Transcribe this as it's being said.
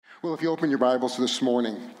Well, if you open your Bibles this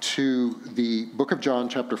morning to the book of John,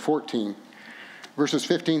 chapter 14, verses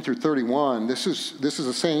 15 through 31, this is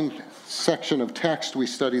the same section of text we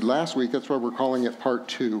studied last week. That's why we're calling it part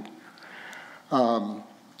 2. And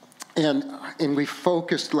we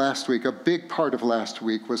focused last week, a big part of last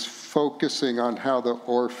week was focusing on how the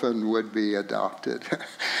orphan would be adopted.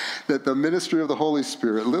 That the ministry of the Holy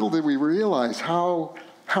Spirit, little did we realize how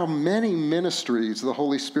many ministries the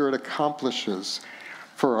Holy Spirit accomplishes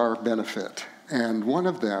for our benefit. And one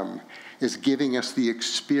of them is giving us the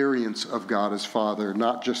experience of God as Father,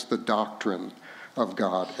 not just the doctrine of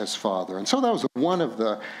God as Father. And so that was one of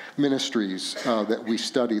the ministries that we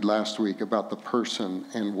studied last week about the person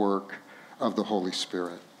and work of the Holy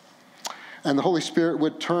Spirit. And the Holy Spirit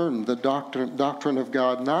would turn the doctrine of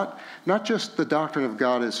God, not just the doctrine of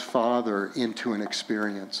God as Father, into an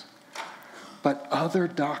experience, but other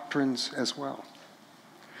doctrines as well.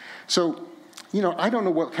 So, I don't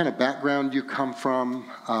know what kind of background you come from.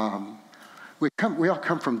 We all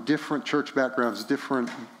come from different church backgrounds, different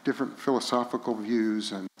philosophical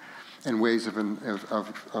views and ways of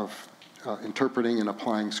interpreting and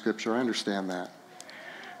applying Scripture. I understand that.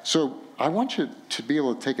 So I want you to be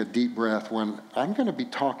able to take a deep breath when I'm going to be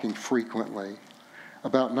talking frequently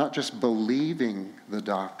about not just believing the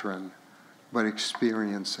doctrine, but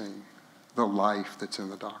experiencing the life that's in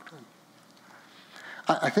the doctrine.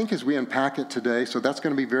 I think as we unpack it today, so that's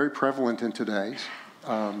going to be very prevalent in today's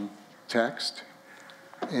text,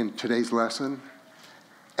 in today's lesson.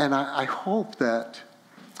 And I hope that,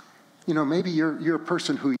 maybe you're a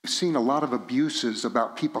person who you've seen a lot of abuses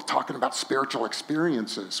about people talking about spiritual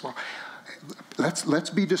experiences. Well, let's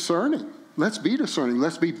be discerning. Let's be discerning.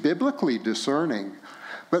 Let's be biblically discerning.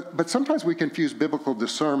 But sometimes we confuse biblical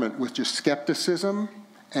discernment with just skepticism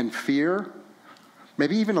and fear,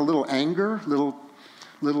 maybe even a little anger, little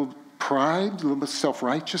pride, a little bit of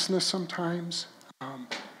self-righteousness sometimes.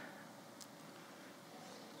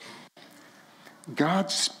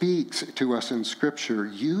 God speaks to us in Scripture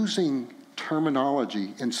using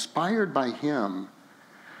terminology inspired by Him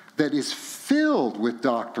that is filled with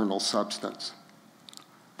doctrinal substance.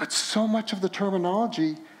 But so much of the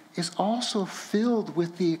terminology is also filled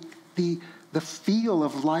with the feel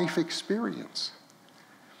of life experience.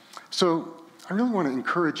 So I really want to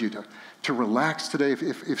encourage you to relax today.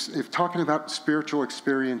 If talking about spiritual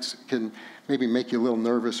experience can maybe make you a little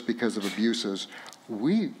nervous because of abuses,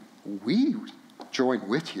 we join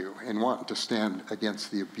with you in wanting to stand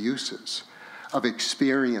against the abuses of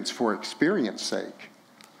experience for experience sake.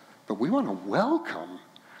 But we want to welcome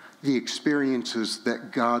the experiences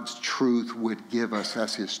that God's truth would give us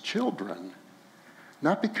as His children,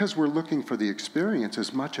 not because we're looking for the experience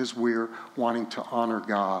as much as we're wanting to honor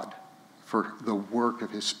God for the work of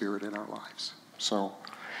His Spirit in our lives. So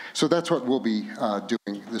that's what we'll be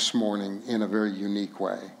doing this morning in a very unique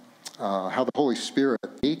way. How the Holy Spirit,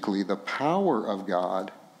 uniquely, the power of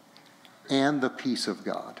God and the peace of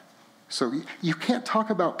God. So you can't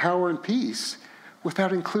talk about power and peace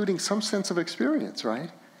without including some sense of experience,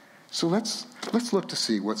 right? So let's look to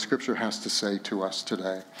see what Scripture has to say to us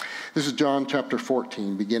today. This is John chapter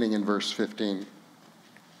 14, beginning in verse 15.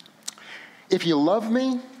 If you love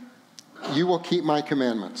me, you will keep my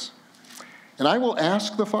commandments. And I will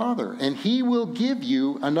ask the Father, and He will give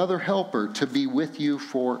you another helper to be with you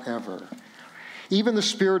forever. Even the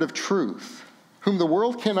Spirit of truth, whom the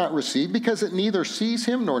world cannot receive because it neither sees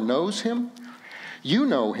Him nor knows Him. You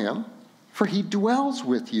know Him, for He dwells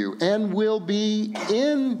with you and will be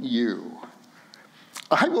in you.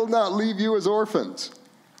 I will not leave you as orphans.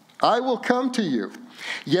 I will come to you.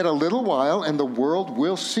 Yet a little while, and the world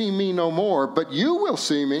will see me no more, but you will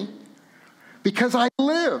see me. Because I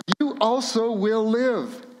live, you also will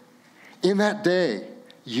live. In that day,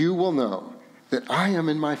 you will know that I am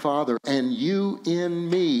in my Father, and you in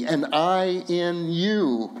me, and I in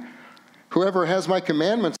you. Whoever has my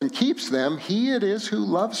commandments and keeps them, he it is who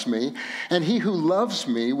loves me, and he who loves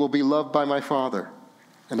me will be loved by my Father.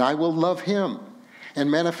 And I will love him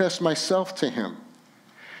and manifest myself to him.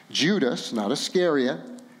 Judas, not Iscariot,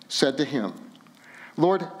 said to him,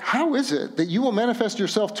 Lord, how is it that you will manifest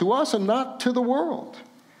yourself to us and not to the world?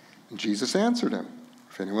 And Jesus answered him,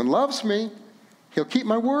 if anyone loves me, he'll keep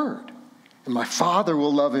my word. And my Father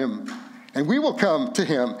will love him, and we will come to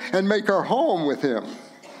him and make our home with him.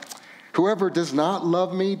 Whoever does not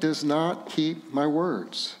love me does not keep my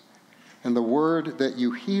words. And the word that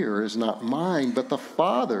you hear is not mine, but the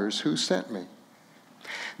Father's who sent me.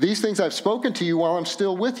 These things I've spoken to you while I'm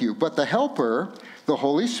still with you, but the Helper, the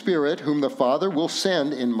Holy Spirit, whom the Father will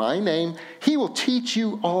send in my name, he will teach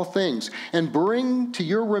you all things and bring to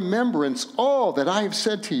your remembrance all that I have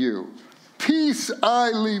said to you. Peace I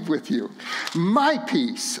leave with you. My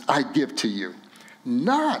peace I give to you.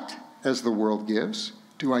 Not as the world gives,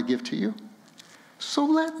 do I give to you. So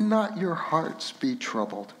let not your hearts be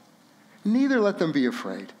troubled, neither let them be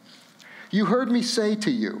afraid. You heard me say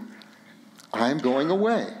to you, I am going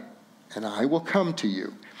away, and I will come to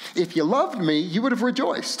you. If you loved me, you would have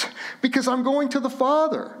rejoiced, because I'm going to the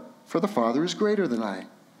Father, for the Father is greater than I.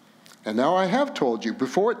 And now I have told you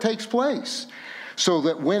before it takes place, so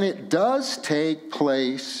that when it does take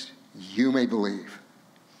place, you may believe.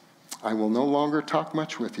 I will no longer talk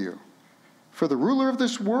much with you, for the ruler of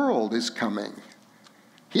this world is coming.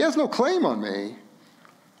 He has no claim on me,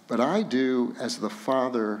 but I do as the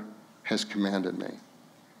Father has commanded me,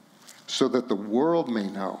 so that the world may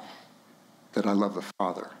know that I love the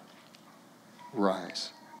Father.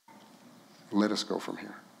 Rise. Let us go from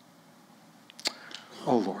here.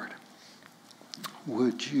 Oh, Lord,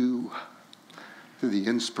 would you, through the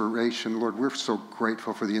inspiration, Lord, we're so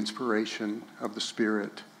grateful for the inspiration of the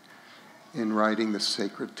Spirit in writing the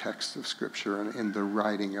sacred text of Scripture and in the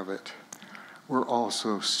writing of it. We're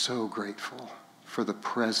also so grateful for the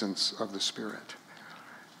presence of the Spirit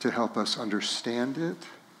to help us understand it,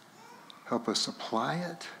 help us apply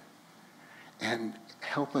it, and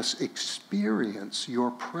help us experience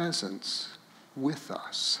your presence with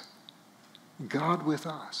us. God with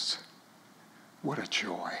us. What a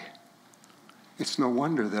joy. It's no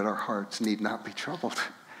wonder that our hearts need not be troubled.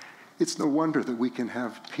 It's no wonder that we can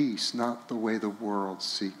have peace, not the way the world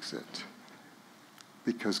seeks it,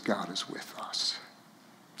 because God is with us.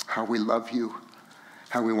 How we love you,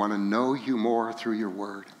 how we want to know you more through your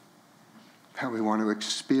word, how we want to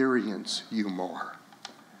experience you more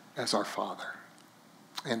as our Father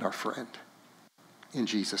and our friend. In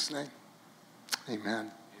Jesus' name,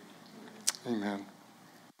 amen. Amen.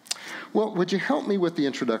 Well, would you help me with the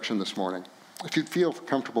introduction this morning? If you feel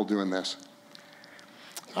comfortable doing this.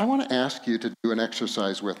 I want to ask you to do an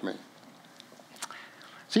exercise with me.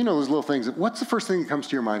 So you know those little things. What's the first thing that comes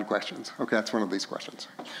to your mind questions? Okay, that's one of these questions.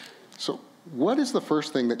 So what is the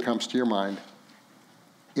first thing that comes to your mind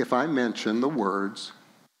if I mention the words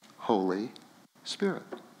Holy Spirit?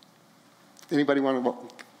 Anybody want to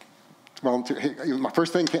volunteer? Hey, my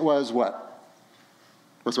first thing was what?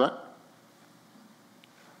 Was what?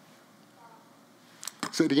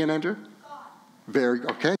 Say it again, Andrew.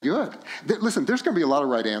 Okay, good. Listen, there's going to be a lot of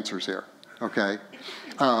right answers here, okay?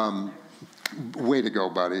 Way to go,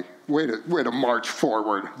 buddy. Way to march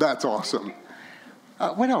forward. That's awesome.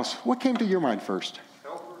 What else? What came to your mind first?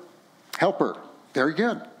 Helper. Very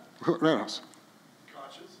good. What else?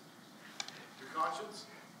 Conscience. Your conscience.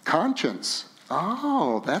 Conscience.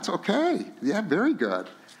 Oh, that's okay. Yeah, very good.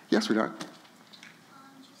 Yes, we don't.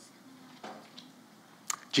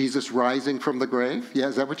 Jesus rising from the grave? Yeah,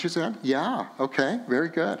 is that what you said? Yeah, okay, very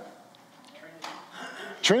good.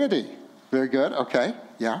 Trinity. Very good, okay,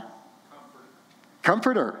 yeah.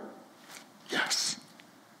 Comforter. Yes.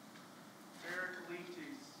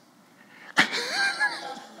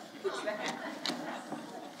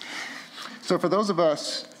 So for those of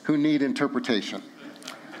us who need interpretation,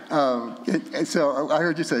 so I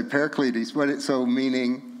heard you say Paracletes, so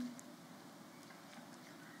meaning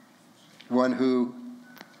one who...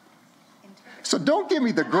 So don't give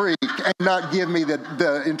me the Greek and not give me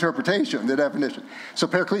the interpretation, the definition. So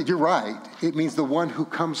Paracletes, you're right. It means the one who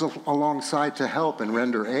comes alongside to help and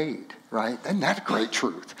render aid, right? And that's great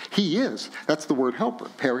truth. He is. That's the word helper,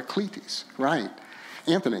 Paracletes, right?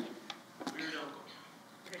 Anthony.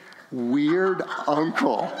 Weird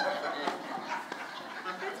uncle.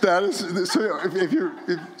 That is, so if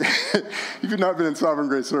you've not been in Sovereign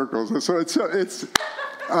Grace circles, so it's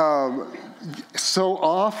so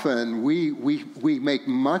often we make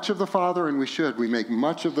much of the Father, and we should. We make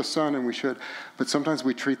much of the Son, and we should. But sometimes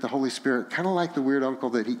we treat the Holy Spirit kind of like the weird uncle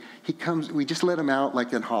that he comes, we just let him out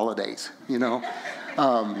like in holidays, you know?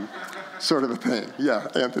 Sort of a thing. Yeah,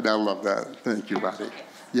 Anthony, I love that. Thank you, buddy.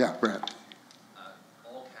 Yeah, Brad.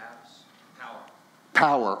 All caps, power.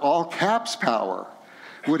 Power. All caps power.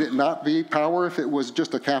 Would it not be power if it was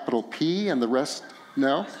just a capital P and the rest,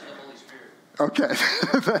 no? Okay,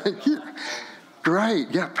 thank you. Great,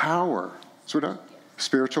 yeah, power. Sort of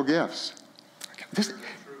spiritual gifts. This,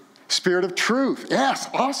 Spirit of truth. Yes,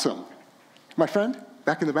 awesome. My friend,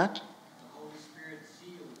 back in the back. The Holy Spirit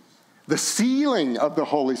seals. The sealing of the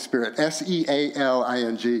Holy Spirit,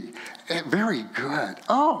 S-E-A-L-I-N-G. Very good.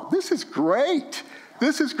 Oh, this is great.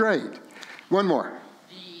 This is great. One more.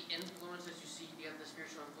 The influences you see, the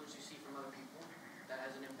spiritual influence you see from other people, that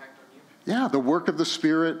has an impact on you. Yeah, the work of the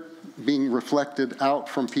Spirit being reflected out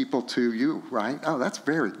from people to you, right? Oh, that's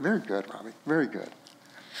very, very good, Robbie. Very good.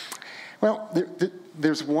 Well,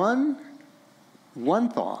 there's one one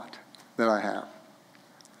thought that I have.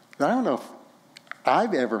 I don't know if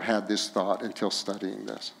I've ever had this thought until studying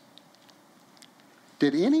this.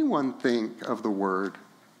 Did anyone think of the word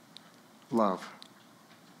love?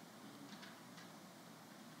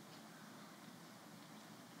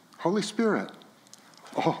 Holy Spirit.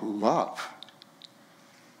 Oh, love.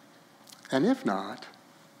 And if not,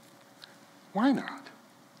 why not?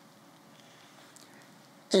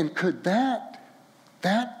 And could that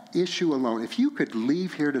issue alone, if you could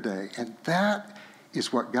leave here today and that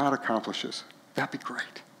is what God accomplishes, that'd be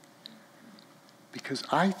great. Because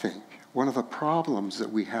I think one of the problems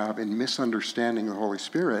that we have in misunderstanding the Holy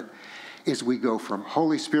Spirit is we go from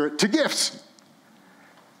Holy Spirit to gifts.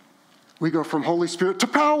 We go from Holy Spirit to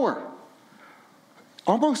power.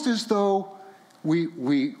 Almost as though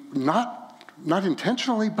we not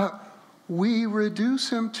intentionally, but we reduce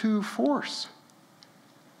him to force.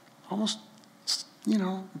 Almost,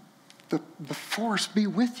 the force be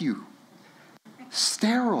with you.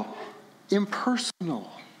 Sterile,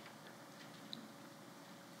 impersonal.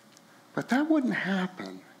 But that wouldn't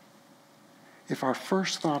happen if our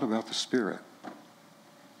first thought about the Spirit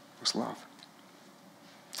was love.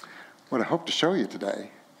 What I hope to show you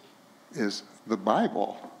today is the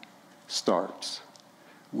Bible starts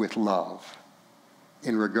with love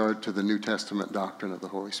in regard to the New Testament doctrine of the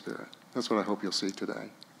Holy Spirit. That's what I hope you'll see today.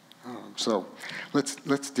 So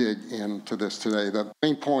let's dig into this today. The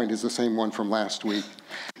main point is the same one from last week.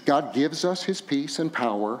 God gives us his peace and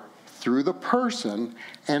power through the person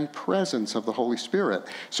and presence of the Holy Spirit.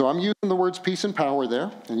 So I'm using the words peace and power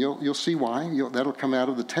there, and you'll see why. That'll come out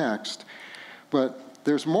of the text. But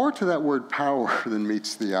there's more to that word power than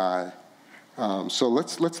meets the eye. So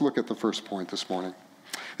let's look at the first point this morning.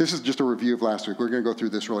 This is just a review of last week. We're going to go through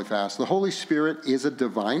this really fast. The Holy Spirit is a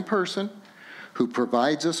divine person who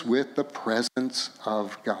provides us with the presence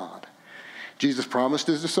of God. Jesus promised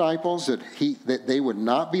his disciples that they would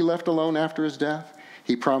not be left alone after his death.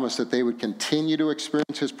 He promised that they would continue to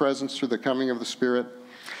experience his presence through the coming of the Spirit.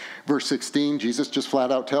 Verse 16, Jesus just flat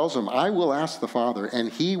out tells them, I will ask the Father, and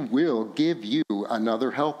he will give you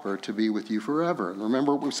another helper to be with you forever. And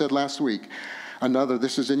remember what we said last week. Another,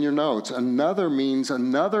 this is in your notes, another means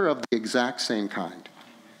another of the exact same kind.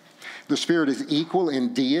 The Spirit is equal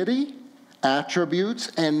in deity,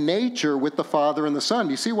 attributes, and nature with the Father and the Son.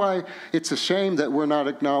 Do you see why it's a shame that we're not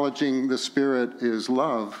acknowledging the Spirit is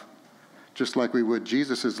love, just like we would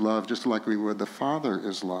Jesus is love, just like we would the Father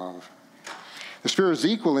is love? The Spirit is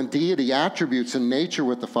equal in deity, attributes, and nature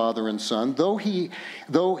with the Father and Son. Though he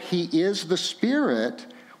is the Spirit,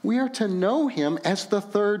 we are to know him as the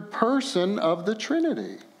third person of the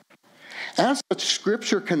Trinity. As such,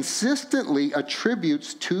 Scripture consistently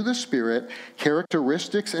attributes to the Spirit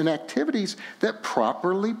characteristics and activities that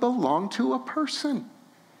properly belong to a person,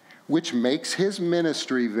 which makes his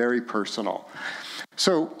ministry very personal.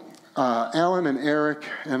 So, Alan and Eric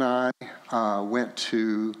and I went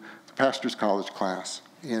to the Pastor's College class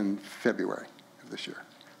in February of this year.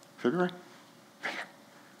 February?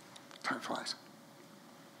 Time flies.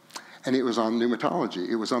 And it was on pneumatology.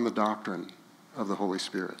 It was on the doctrine of the Holy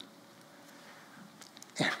Spirit.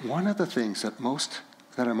 And one of the things that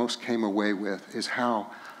I most came away with is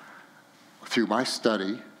how, through my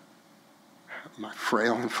study, my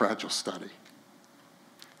frail and fragile study,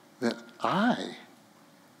 that I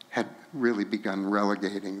had really begun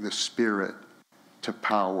relegating the Spirit to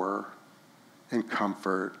power and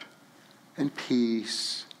comfort and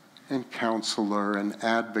peace and counselor and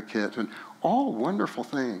advocate and all wonderful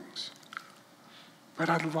things. But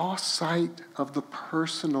I lost sight of the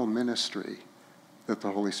personal ministry that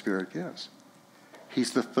the Holy Spirit gives.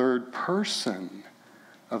 He's the third person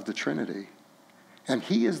of the Trinity. And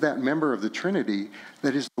he is that member of the Trinity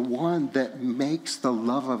that is the one that makes the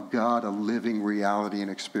love of God a living reality and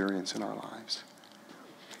experience in our lives.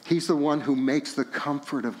 He's the one who makes the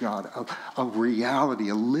comfort of God a reality,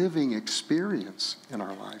 a living experience in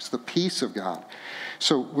our lives, the peace of God.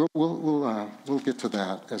 So we'll get to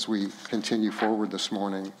that as we continue forward this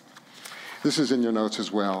morning. This is in your notes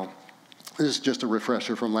as well. This is just a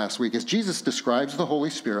refresher from last week. As Jesus describes the Holy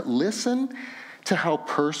Spirit, listen to how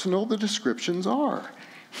personal the descriptions are.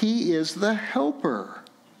 He is the helper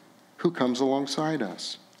who comes alongside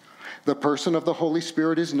us. The person of the Holy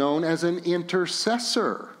Spirit is known as an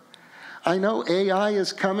intercessor. I know AI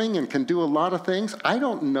is coming and can do a lot of things. I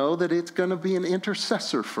don't know that it's going to be an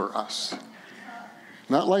intercessor for us.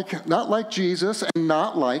 Not like Jesus and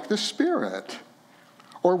not like the Spirit.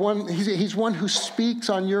 Or he's one who speaks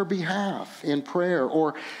on your behalf in prayer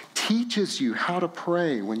or teaches you how to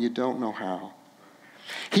pray when you don't know how.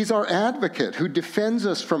 He's our advocate who defends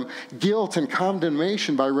us from guilt and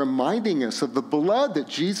condemnation by reminding us of the blood that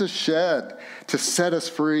Jesus shed to set us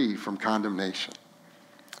free from condemnation.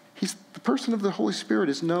 The person of the Holy Spirit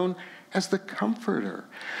is known as the Comforter,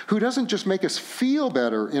 who doesn't just make us feel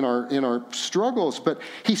better in our struggles, but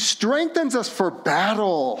he strengthens us for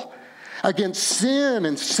battle against sin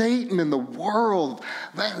and Satan and the world.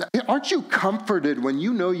 Aren't you comforted when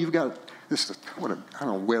you know you've got this? I don't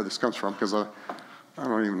know where this comes from because I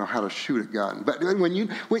don't even know how to shoot a gun. But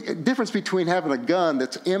difference between having a gun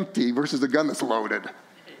that's empty versus a gun that's loaded.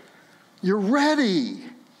 You're ready.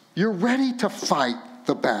 You're ready to fight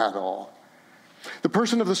the battle. The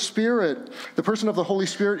person of the Spirit, the person of the Holy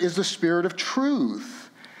Spirit is the Spirit of truth,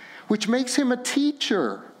 which makes him a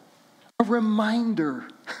teacher, a reminder.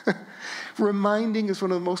 Reminding is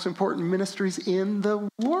one of the most important ministries in the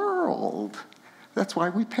world. That's why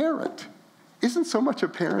we parent. Isn't so much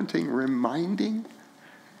of parenting reminding?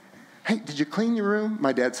 Hey, did you clean your room?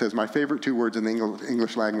 My dad says my favorite 2 words in the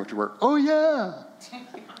English language were, oh yeah.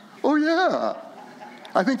 Oh yeah.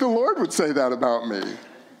 I think the Lord would say that about me.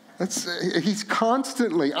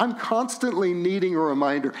 I'm constantly needing a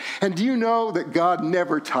reminder. And do you know that God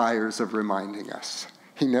never tires of reminding us?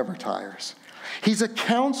 He never tires. He's a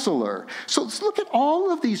counselor. So let's look at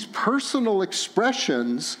all of these personal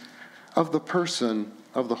expressions of the person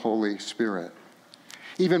of the Holy Spirit.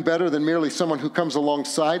 Even better than merely someone who comes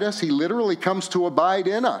alongside us, he literally comes to abide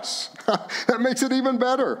in us. That makes it even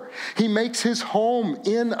better. He makes his home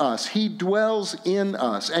in us. He dwells in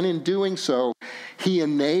us. And in doing so, he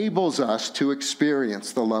enables us to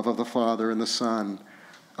experience the love of the Father and the Son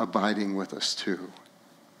abiding with us too.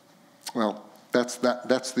 Well, that's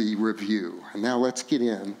the review. And now let's get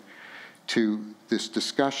in to this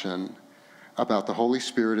discussion about the Holy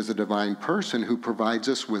Spirit as a divine person who provides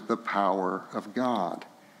us with the power of God.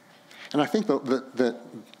 And I think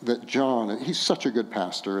that John, he's such a good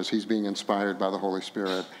pastor as he's being inspired by the Holy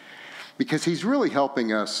Spirit, because he's really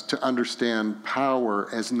helping us to understand power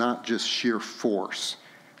as not just sheer force.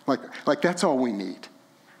 Like that's all we need.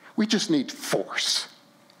 We just need force.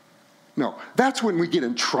 No, that's when we get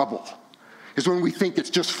in trouble, is when we think it's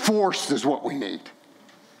just force is what we need.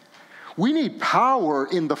 We need power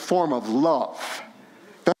in the form of love.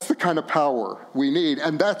 That's the kind of power we need,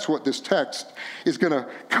 and that's what this text is going to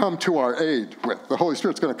come to our aid with. The Holy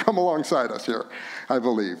Spirit's going to come alongside us here, I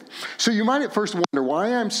believe. So you might at first wonder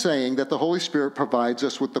why I'm saying that the Holy Spirit provides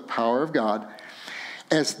us with the power of God,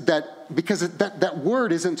 because that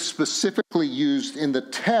word isn't specifically used in the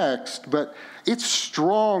text, but it's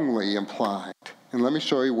strongly implied. And let me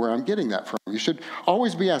show you where I'm getting that from. You should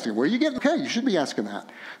always be asking, where are you getting? Okay, you should be asking that.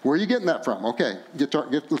 Where are you getting that from? Okay,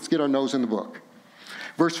 let's get our nose in the book.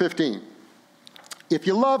 Verse 15. If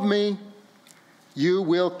you love me, you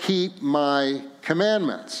will keep my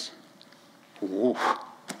commandments. Ooh,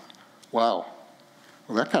 wow.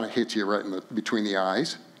 Well, that kind of hits you right between the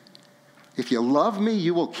eyes. If you love me,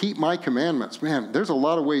 you will keep my commandments. Man, there's a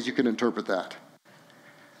lot of ways you can interpret that.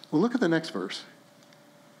 Well, look at the next verse.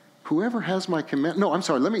 Whoever has my command... No, I'm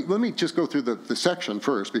sorry. Let me just go through the section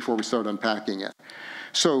first before we start unpacking it.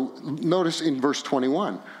 So notice in verse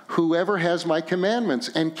 21, whoever has my commandments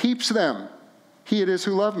and keeps them, he it is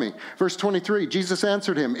who loved me. Verse 23, Jesus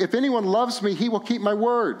answered him, if anyone loves me, he will keep my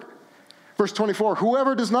word. Verse 24,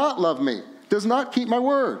 whoever does not love me does not keep my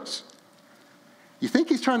words. You think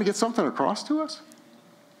he's trying to get something across to us?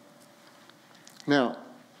 Now,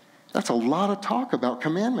 that's a lot of talk about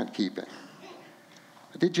commandment keeping.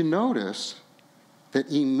 Did you notice that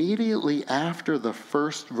immediately after the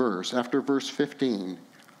first verse, after verse 15,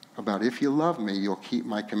 about if you love me, you'll keep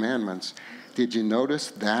my commandments, did you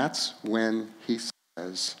notice that's when he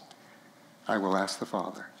says, I will ask the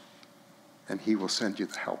Father, and he will send you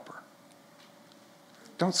the helper.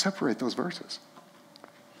 Don't separate those verses.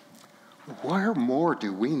 Where more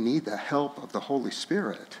do we need the help of the Holy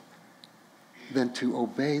Spirit than to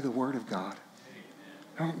obey the Word of God?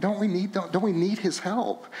 Don't we need his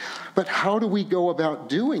help? But how do we go about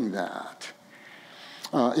doing that?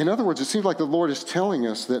 In other words, it seems like the Lord is telling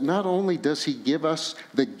us that not only does he give us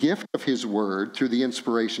the gift of his word through the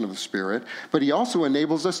inspiration of the Spirit, but he also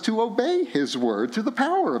enables us to obey his word through the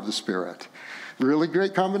power of the Spirit. Really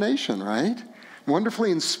great combination, right?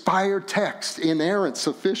 Wonderfully inspired text, inerrant,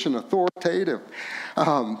 sufficient, authoritative,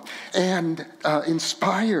 and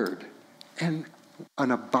inspired, and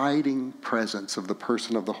an abiding presence of the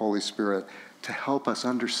person of the Holy Spirit to help us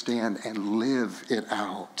understand and live it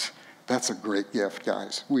out. That's a great gift,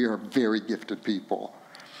 guys. We are very gifted people.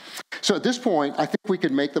 So at this point, I think we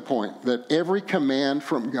could make the point that every command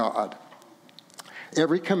from God,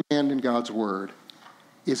 every command in God's word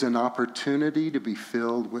is an opportunity to be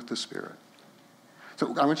filled with the Spirit.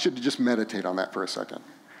 So I want you to just meditate on that for a second,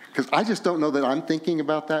 because I just don't know that I'm thinking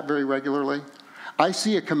about that very regularly. I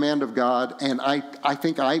see a command of God, and I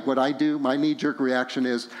think what I do, my knee-jerk reaction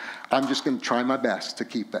is, I'm just going to try my best to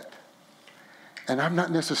keep it. And I'm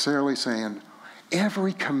not necessarily saying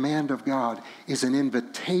every command of God is an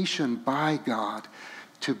invitation by God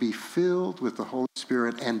to be filled with the Holy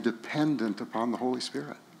Spirit and dependent upon the Holy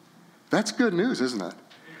Spirit. That's good news, isn't it?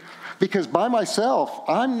 Because by myself,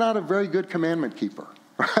 I'm not a very good commandment keeper,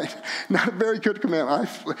 right? Not a very good commandment.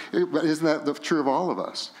 Isn't that true of all of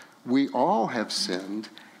us? We all have sinned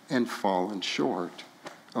and fallen short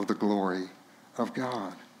of the glory of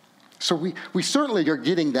God. So we certainly are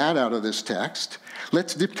getting that out of this text.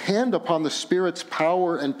 Let's depend upon the Spirit's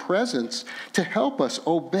power and presence to help us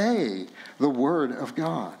obey the Word of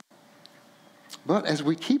God. But as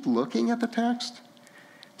we keep looking at the text,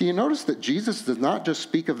 do you notice that Jesus does not just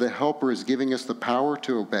speak of the Helper as giving us the power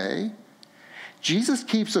to obey? Jesus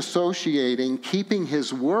keeps associating keeping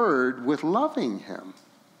his word with loving him.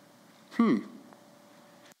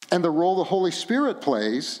 And the role the Holy Spirit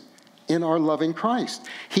plays in our loving Christ.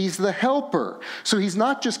 He's the helper. So he's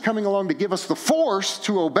not just coming along to give us the force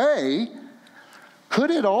to obey.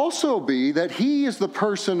 Could it also be that he is the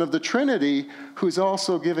person of the Trinity who's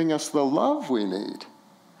also giving us the love we need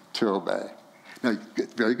to obey? Now,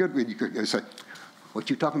 very good. You say,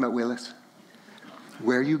 what you talking about, Willis?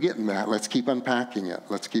 Where are you getting that? Let's keep unpacking it.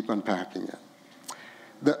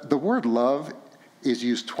 The word love is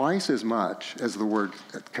used twice as much as the word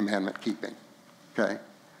commandment keeping. Okay?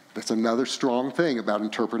 That's another strong thing about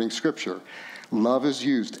interpreting Scripture. Love is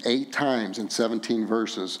used 8 times in 17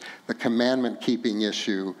 verses. The commandment keeping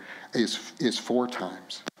issue is 4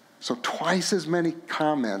 times. So twice as many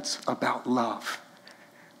comments about love.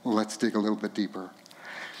 Well, let's dig a little bit deeper.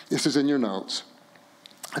 This is in your notes.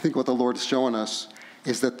 I think what the Lord is showing us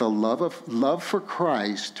is that the love for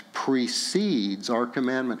Christ precedes our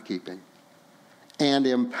commandment keeping and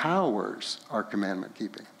empowers our commandment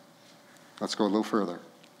keeping. Let's go a little further.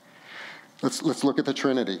 Let's look at the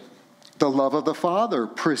Trinity. The love of the Father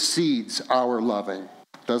precedes our loving,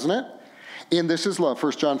 doesn't it? In this is love,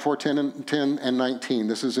 1 John 4:10 and 19.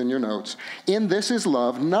 This is in your notes. In this is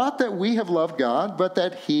love, not that we have loved God, but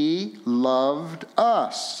that he loved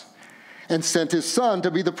us and sent his Son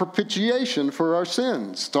to be the propitiation for our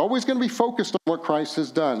sins. It's always going to be focused on what Christ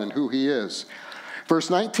has done and who he is. Verse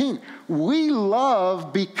 19, we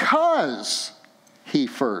love because he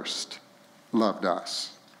first loved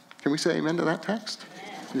us. Can we say amen to that text?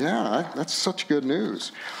 Yeah, that's such good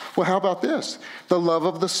news. Well, how about this? The love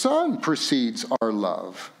of the Son precedes our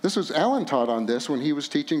love. Alan taught on this when he was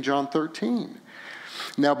teaching John 13.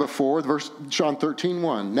 Now before, John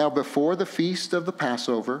 13:1. Now before the feast of the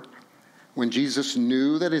Passover, when Jesus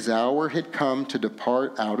knew that his hour had come to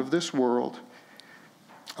depart out of this world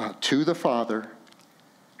to the Father,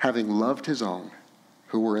 having loved his own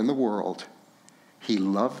who were in the world, he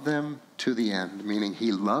loved them to the end, meaning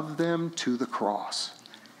he loved them to the cross.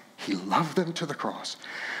 He loved them to the cross.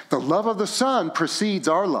 The love of the Son precedes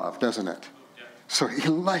our love, doesn't it? So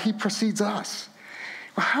he precedes us.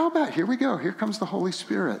 Well, how about, here we go. Here comes the Holy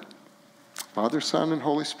Spirit. Father, Son, and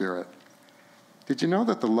Holy Spirit. Did you know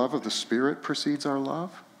that the love of the Spirit precedes our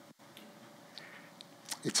love?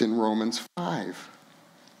 It's in Romans 5.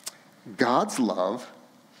 God's love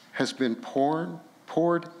has been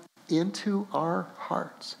poured into our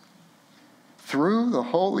hearts through the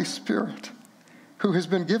Holy Spirit who has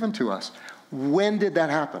been given to us. When did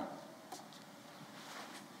that happen?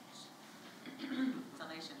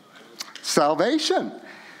 Salvation.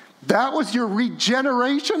 That was your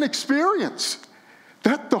regeneration experience.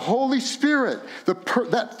 That the Holy Spirit,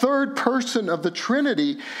 that third person of the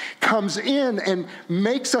Trinity, comes in and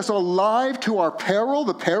makes us alive to our peril,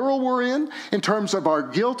 the peril we're in terms of our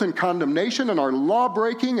guilt and condemnation and our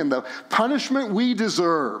law-breaking and the punishment we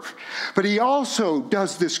deserve. But he also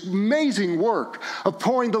does this amazing work of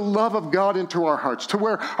pouring the love of God into our hearts, to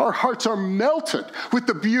where our hearts are melted with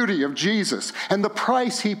the beauty of Jesus and the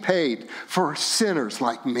price he paid for sinners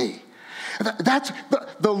like me. That's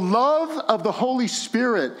the love of the Holy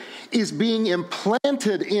Spirit is being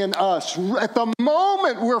implanted in us at the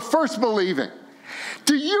moment we're first believing.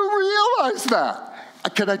 Do you realize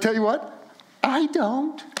that? Can I tell you what? I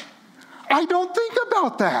don't think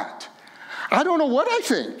about that. I don't know what I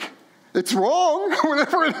think. It's wrong,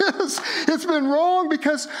 whatever it is. It's been wrong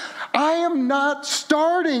because I am not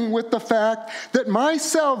starting with the fact that my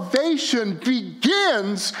salvation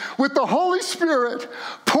begins with the Holy Spirit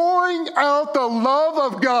pouring out the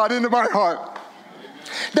love of God into my heart.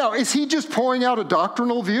 Now, is he just pouring out a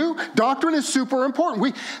doctrinal view? Doctrine is super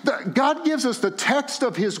important. God gives us the text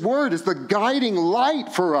of his word as the guiding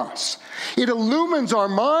light for us. It illumines our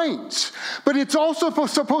minds, but it's also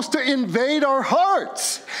supposed to invade our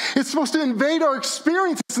hearts. It's supposed to invade our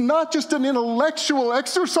experience. It's not just an intellectual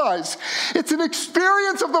exercise. It's an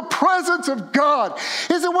experience of the presence of God.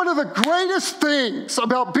 Isn't one of the greatest things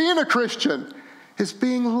about being a Christian is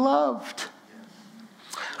being loved?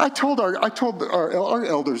 I told our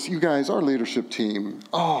elders, you guys, our leadership team,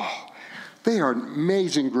 they are an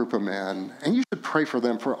amazing group of men, and you should pray for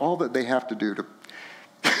them for all that they have to do to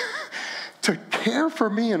to care for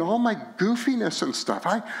me and all my goofiness and stuff.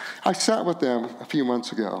 I sat with them a few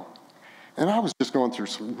months ago, and I was just going through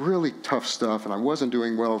some really tough stuff, and I wasn't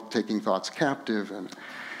doing well taking thoughts captive,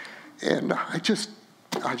 and I just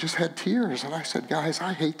had tears, and I said, guys,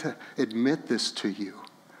 I hate to admit this to you,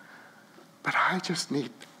 but I just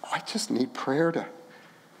need prayer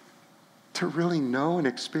to really know and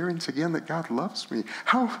experience again that God loves me.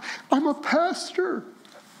 I'm a pastor.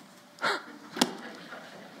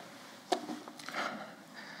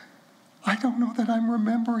 I don't know that I'm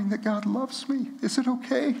remembering that God loves me. Is it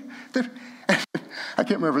okay? I can't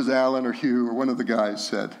remember if it was Alan or Hugh or one of the guys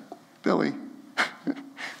said, Billy,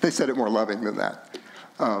 they said it more loving than that.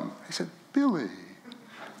 They said, Billy,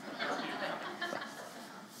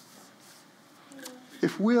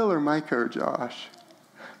 if Will or Micah or Josh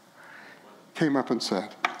came up and said,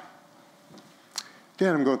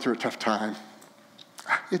 Dad, I'm going through a tough time,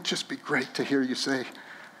 it'd just be great to hear you say,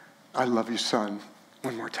 I love you, son,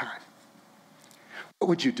 one more time. What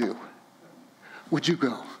would you do? Would you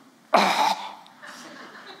go,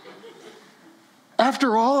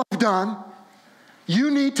 after all I've done, you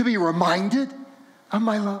need to be reminded of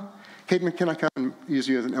my love? Cademan, can I come and use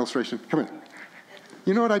you as an illustration? Come in.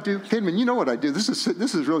 You know what I do? Cademan, you know what I do. This is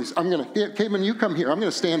really, Cademan, you come here. I'm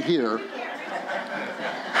going to stand here.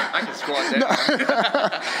 I can squat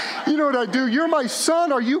down. You know what I do? You're my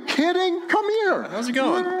son. Are you kidding? Come here. How's it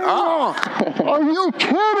going? Are you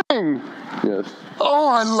kidding? Yes. Oh,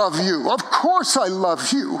 I love you. Of course I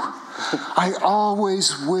love you. I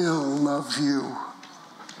always will love you.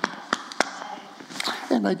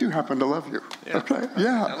 And I do happen to love you. Yeah. Okay?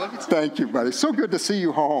 Yeah. I love you too. Thank you, buddy. So good to see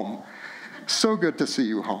you home. So good to see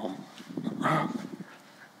you home.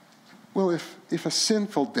 Well, if a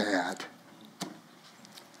sinful dad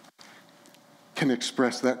can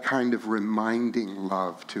express that kind of reminding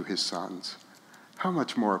love to his sons, how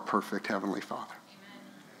much more a perfect Heavenly Father?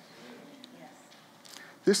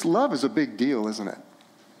 This love is a big deal, isn't it?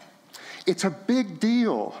 It's a big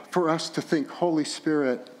deal for us to think Holy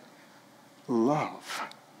Spirit love,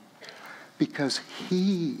 because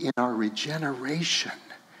he, in our regeneration,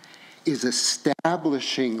 is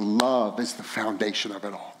establishing love as the foundation of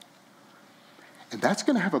it all. And that's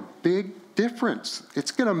going to have a big difference.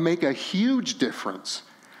 It's going to make a huge difference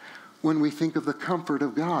when we think of the comfort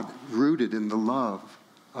of God, rooted in the love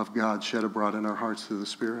of God shed abroad in our hearts through the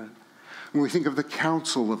Spirit. When we think of the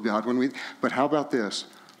counsel of God, but how about this?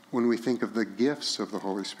 When we think of the gifts of the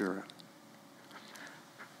Holy Spirit,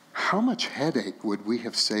 how much headache would we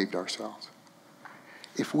have saved ourselves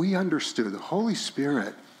if we understood the Holy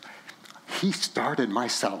Spirit, he started my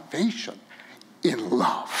salvation in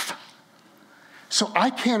love. So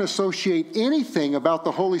I can't associate anything about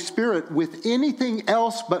the Holy Spirit with anything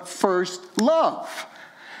else but first love.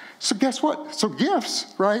 So guess what? So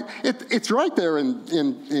gifts, right? It's right there in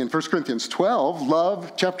 1 Corinthians 12,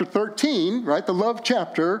 love, chapter 13, right? The love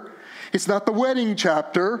chapter. It's not the wedding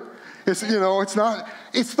chapter. It's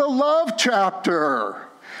the love chapter.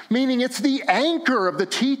 Meaning it's the anchor of the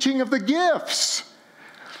teaching of the gifts.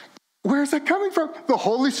 Where is that coming from? The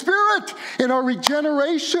Holy Spirit in our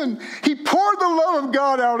regeneration. He poured the love of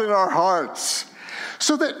God out in our hearts.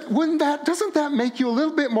 So doesn't that make you a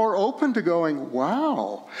little bit more open to going,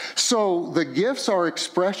 wow. So the gifts are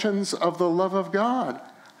expressions of the love of God.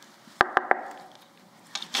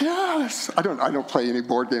 Yes. I don't play any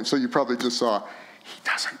board games, so you probably just saw, he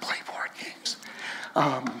doesn't play board games.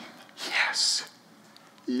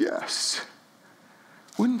 Yes.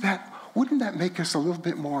 Wouldn't that make us a little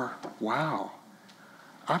bit more, wow.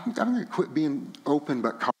 I'm going to quit being open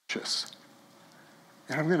but cautious.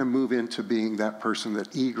 And I'm going to move into being that person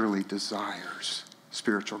that eagerly desires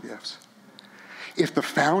spiritual gifts. If the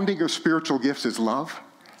founding of spiritual gifts is love,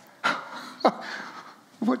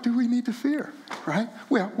 what do we need to fear, right?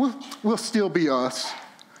 Well, we'll still be us.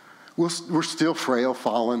 We're still frail,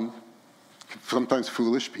 fallen, sometimes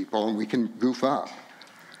foolish people, and we can goof up.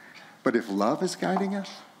 But if love is guiding us,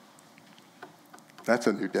 that's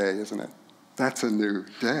a new day, isn't it? That's a new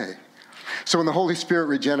day. So when the Holy Spirit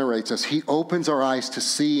regenerates us, he opens our eyes to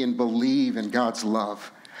see and believe in God's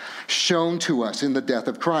love shown to us in the death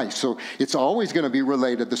of Christ. So it's always going to be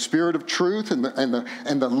related. The Spirit of truth and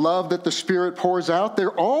the love that the Spirit pours out, they're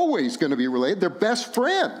always going to be related. They're best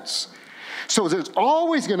friends. So it's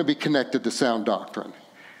always going to be connected to sound doctrine.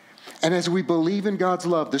 And as we believe in God's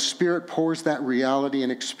love, the Spirit pours that reality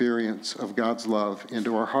and experience of God's love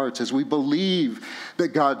into our hearts. As we believe that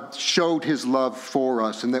God showed his love for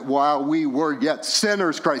us and that while we were yet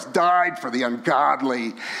sinners, Christ died for the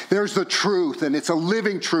ungodly. There's the truth, and it's a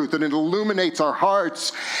living truth, and it illuminates our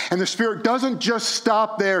hearts. And the Spirit doesn't just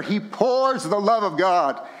stop there. He pours the love of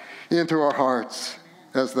God into our hearts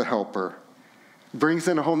as the helper. Brings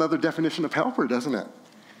in a whole other definition of helper, doesn't it?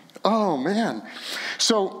 Oh, man.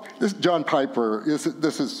 So this John Piper, this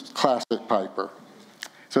is classic Piper.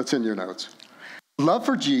 So it's in your notes. Love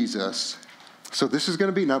for Jesus. So this is going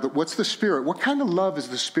to be, now, what's the Spirit? What kind of love is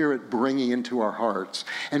the Spirit bringing into our hearts?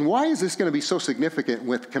 And why is this going to be so significant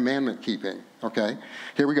with commandment keeping? Okay,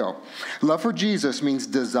 here we go. Love for Jesus means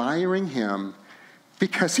desiring him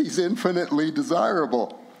because he's infinitely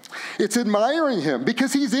desirable. It's admiring him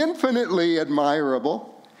because he's infinitely admirable.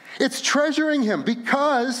 It's treasuring him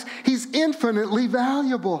because he's infinitely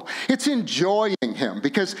valuable. It's enjoying him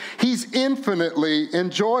because he's infinitely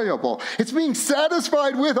enjoyable. It's being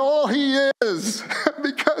satisfied with all he is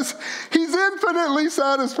because he's infinitely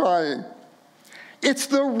satisfying. It's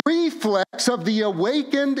the reflex of the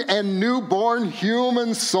awakened and newborn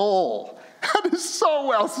human soul. That is so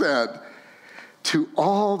well said. To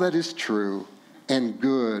all that is true and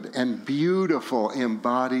good and beautiful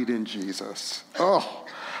embodied in Jesus. Oh,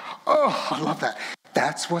 I love that.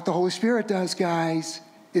 That's what the Holy Spirit does, guys.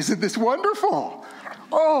 Isn't this wonderful?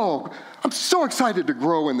 Oh, I'm so excited to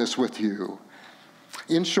grow in this with you.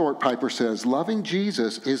 In short, Piper says, loving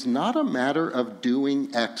Jesus is not a matter of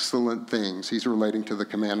doing excellent things. He's relating to the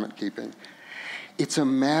commandment keeping. It's a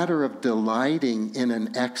matter of delighting in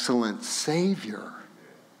an excellent Savior.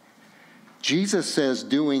 Jesus says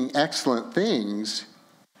doing excellent things,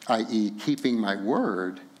 i.e. keeping my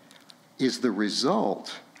word, is the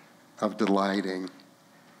result of delighting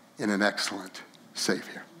in an excellent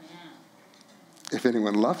Savior. If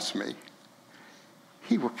anyone loves me,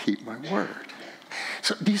 he will keep my word.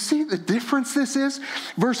 So do you see the difference this is?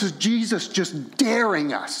 Versus Jesus just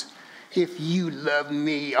daring us. If you love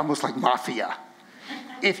me, almost like mafia.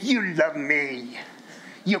 If you love me,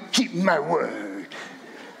 you'll keep my word.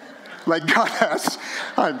 Like God has.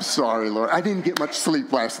 I'm sorry, Lord. I didn't get much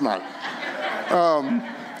sleep last night.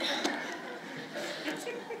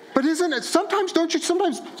 But isn't it, sometimes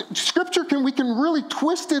Scripture we can really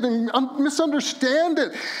twist it and misunderstand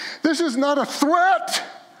it. This is not a threat.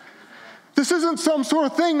 This isn't some sort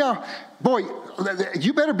of thing. Now, boy,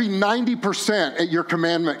 you better be 90% at your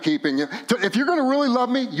commandment keeping. If you're going to really love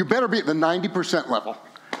me, you better be at the 90% level.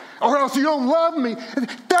 Or else you don't love me.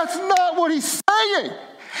 That's not what he's saying.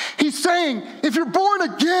 He's saying, if you're born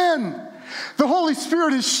again, the Holy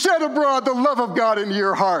Spirit has shed abroad the love of God into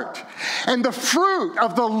your heart. And the fruit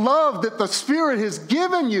of the love that the Spirit has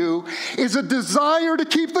given you is a desire to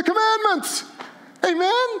keep the commandments.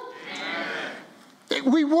 Amen?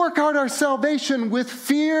 Amen. We work out our salvation with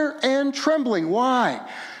fear and trembling. Why?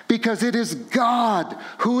 Because it is God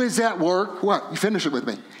who is at work. What? You finish it with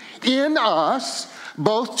me. In us,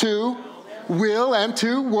 both to will and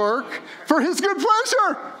to work for his good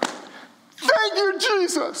pleasure. Thank you,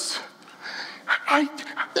 Jesus.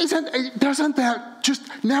 Doesn't that just,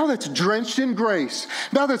 now that's drenched in grace,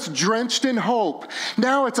 now that's drenched in hope,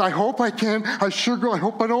 now it's, I hope I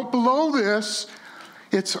hope I don't blow this.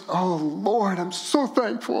 It's, oh Lord, I'm so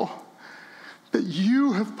thankful that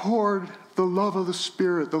you have poured the love of the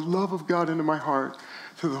Spirit, the love of God into my heart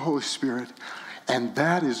through the Holy Spirit. And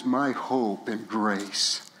that is my hope and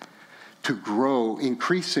grace to grow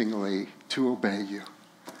increasingly to obey you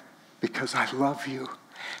because I love you.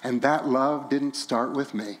 And that love didn't start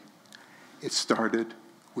with me. It started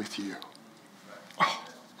with you. Oh,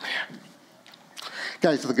 man.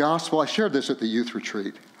 Guys, the gospel, I shared this at the youth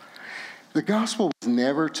retreat. The gospel was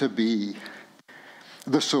never to be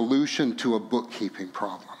the solution to a bookkeeping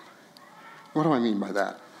problem. What do I mean by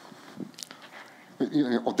that? You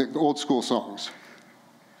know, the old school songs.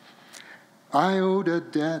 I owed a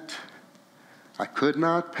debt I could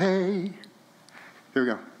not pay. Here we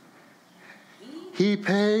go. He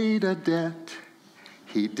paid a debt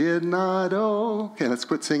he did not owe. Okay, let's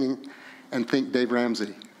quit singing and think Dave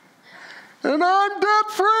Ramsey. And I'm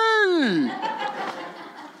debt-free.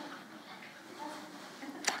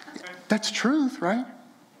 That's truth, right?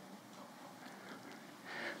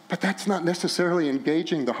 But that's not necessarily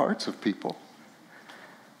engaging the hearts of people.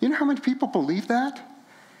 You know how many people believe that?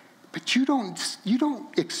 But you don't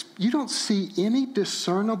see any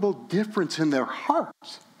discernible difference in their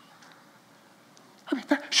hearts. I mean,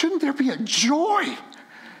 shouldn't there be a joy?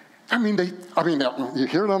 I mean, you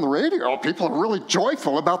hear it on the radio. People are really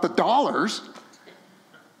joyful about the dollars.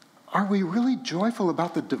 Are we really joyful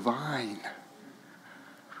about the divine?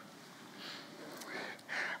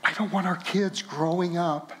 I don't want our kids growing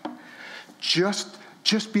up just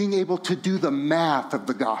being able to do the math of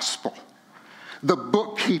the gospel, the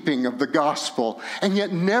bookkeeping of the gospel, and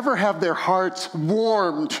yet never have their hearts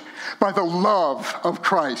warmed by the love of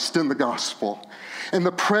Christ in the gospel and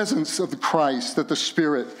the presence of the Christ that the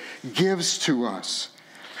Spirit gives to us.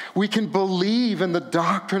 We can believe in the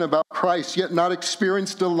doctrine about Christ, yet not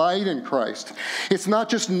experience delight in Christ. It's not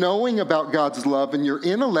just knowing about God's love in your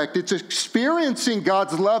intellect, it's experiencing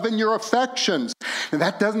God's love in your affections. And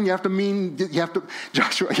that doesn't you have to mean, you have to,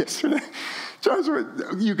 Joshua, yesterday,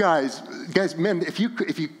 you guys, men, if you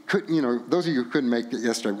could, those of you who couldn't make it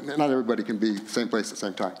yesterday, not everybody can be the same place at the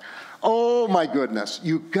same time. Oh my goodness,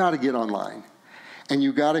 you got to get online. And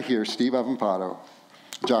you got to hear Steve Avampato,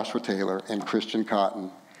 Joshua Taylor, and Christian Cotton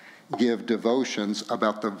give devotions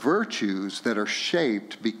about the virtues that are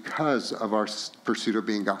shaped because of our pursuit of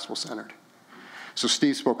being gospel-centered. So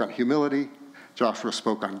Steve spoke on humility, Joshua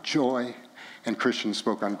spoke on joy, and Christian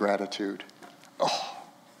spoke on gratitude. Oh,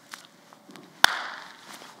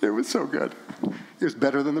 it was so good. It was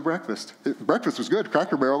better than the breakfast. Breakfast was good.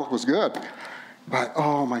 Cracker Barrel was good. But,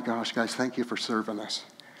 oh my gosh, guys, thank you for serving us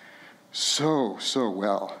so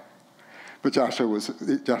well. But Joshua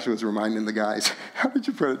was reminding the guys, how did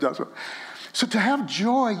you put it, Joshua? So to have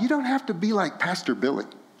joy, you don't have to be like Pastor Billy.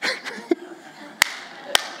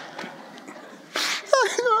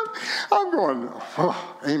 I'm going,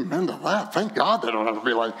 oh, amen to that. Thank God they don't have to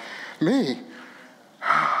be like me.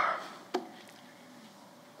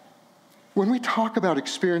 When we talk about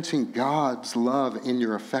experiencing God's love in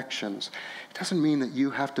your affections, it doesn't mean that you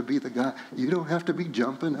have to be the guy. You don't have to be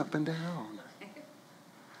jumping up and down.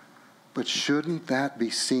 But shouldn't that be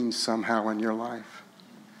seen somehow in your life?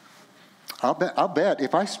 I'll bet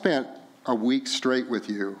if I spent a week straight with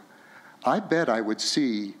you, I bet I would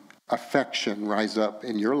see affection rise up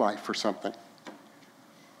in your life for something.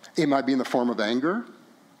 It might be in the form of anger.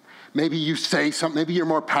 Maybe you say something. Maybe you're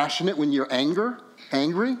more passionate when you're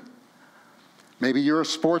angry. Maybe you're a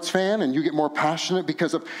sports fan and you get more passionate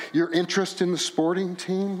because of your interest in the sporting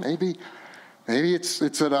team. Maybe it's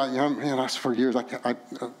that us for years.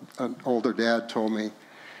 An older dad told me,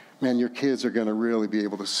 man, your kids are going to really be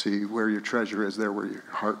able to see where your treasure is, there where your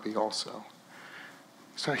heart be also.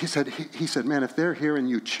 So he said, man, if they're hearing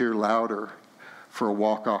you cheer louder for a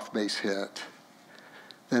walk-off base hit,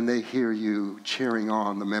 then they hear you cheering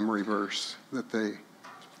on the memory verse that they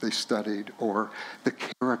studied, or the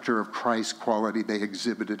character of Christ quality they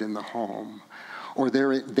exhibited in the home, or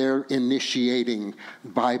they're initiating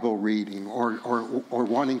Bible reading, or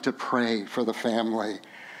wanting to pray for the family.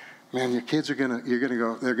 Man, your kids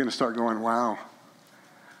they're gonna start going, wow,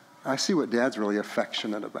 I see what Dad's really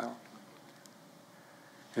affectionate about.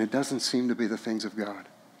 And it doesn't seem to be the things of God.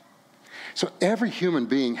 So every human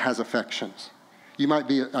being has affections. You might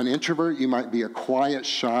be an introvert, you might be a quiet,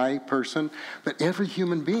 shy person, but every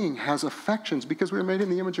human being has affections because we were made in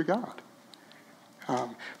the image of God.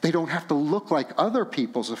 They don't have to look like other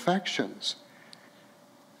people's affections.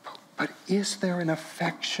 But is there an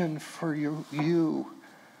affection for you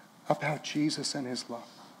about Jesus and his love?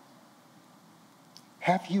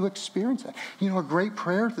 Have you experienced that? A great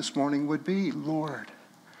prayer this morning would be, Lord,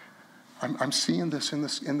 I'm seeing this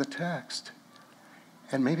in the text.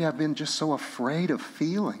 And maybe I've been just so afraid of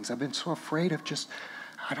feelings. I've been so afraid of just,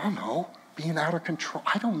 I don't know, being out of control.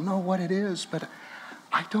 I don't know what it is, but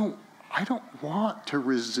I don't want to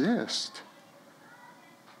resist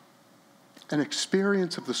an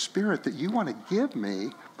experience of the Spirit that you want to give me,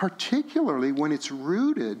 particularly when it's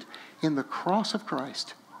rooted in the cross of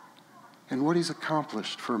Christ and what he's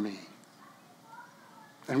accomplished for me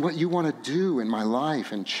and what you want to do in my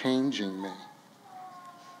life and changing me.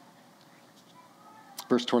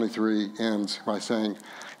 Verse 23 ends by saying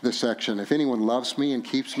this section, if anyone loves me and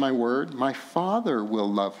keeps my word, my Father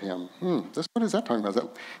will love him. What is that talking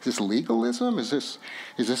about? Is this legalism? Is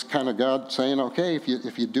this kind of God saying, okay, if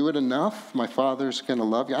you do it enough, my Father's going to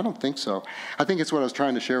love you? I don't think so. I think it's what I was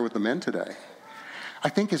trying to share with the men today. I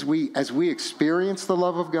think as we experience the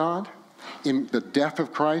love of God, in the death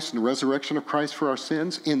of Christ and resurrection of Christ for our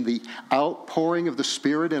sins, in the outpouring of the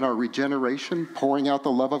Spirit in our regeneration, pouring out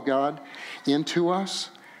the love of God into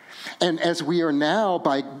us. And as we are now,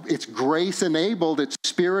 by its grace enabled, its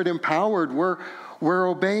Spirit empowered, we're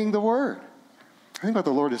obeying the Word. I think what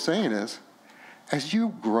the Lord is saying is, as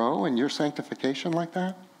you grow in your sanctification like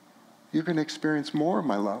that, you're going to experience more of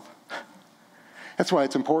my love. That's why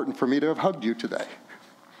it's important for me to have hugged you today.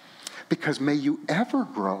 Because may you ever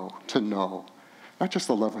grow to know not just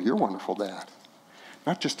the love of your wonderful dad,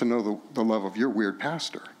 not just to know the love of your weird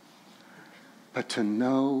pastor, but to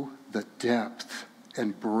know the depth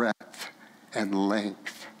and breadth and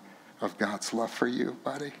length of God's love for you,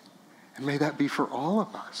 buddy. And may that be for all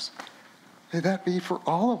of us. May that be for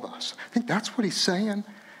all of us. I think that's what he's saying.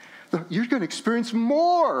 You're going to experience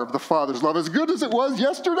more of the Father's love, as good as it was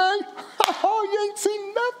yesterday. Oh, you ain't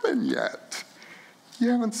seen nothing yet. You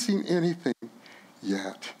haven't seen anything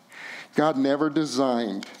yet. God never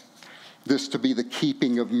designed this to be the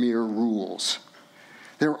keeping of mere rules.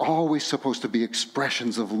 They're always supposed to be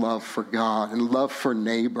expressions of love for God and love for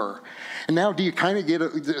neighbor. And now do you kind of get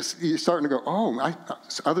it, you're starting to go,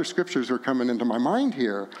 other scriptures are coming into my mind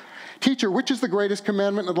here. Teacher, which is the greatest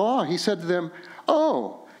commandment in the law? He said to them,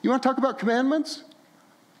 you want to talk about commandments?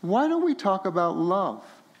 Why don't we talk about love?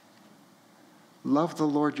 Love the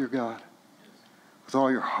Lord your God with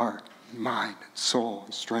all your heart, mind, and soul,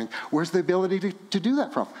 and strength. Where's the ability to do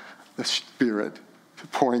that from? The Spirit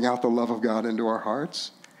pouring out the love of God into our hearts.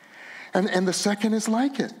 And the second is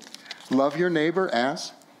like it. Love your neighbor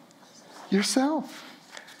as yourself.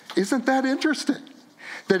 Isn't that interesting?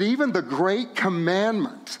 That even the great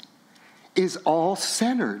commandment is all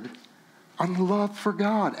centered on love for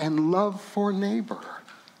God and love for neighbor.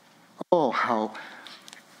 Oh, how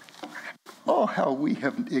we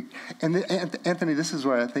have... And Anthony, this is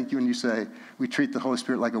why I think when you say we treat the Holy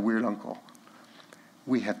Spirit like a weird uncle.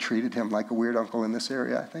 We have treated him like a weird uncle in this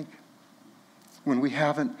area, I think. When we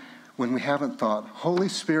haven't thought, Holy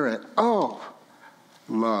Spirit,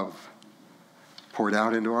 love poured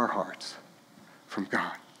out into our hearts from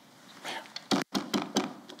God.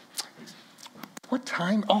 What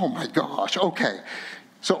time? Oh my gosh. Okay.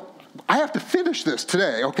 So I have to finish this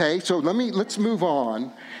today, okay? So let's move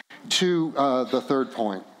on to the third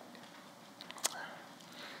point.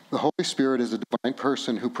 The Holy Spirit is a divine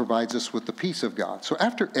person who provides us with the peace of God. So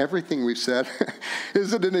after everything we've said,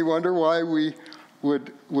 is it any wonder why we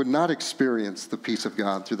would not experience the peace of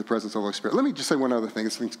God through the presence of the Holy Spirit? Let me just say one other thing.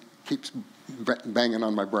 This thing keeps banging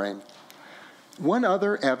on my brain. One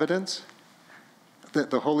other evidence that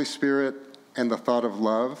the Holy Spirit and the thought of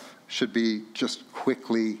love should be just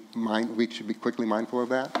we should be quickly mindful of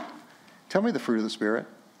that. Tell me the fruit of the Spirit.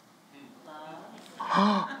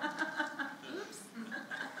 Love.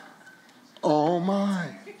 Oh my.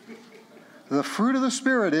 The fruit of the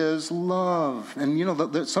Spirit is love.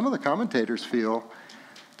 And some of the commentators feel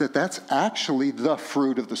that that's actually the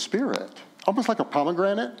fruit of the Spirit. Almost like a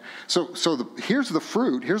pomegranate. So here's the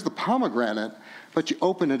fruit, here's the pomegranate, but you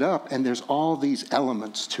open it up and there's all these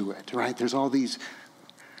elements to it, right? There's all these,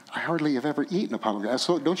 I hardly have ever eaten a pomegranate.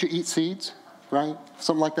 So don't you eat seeds, right?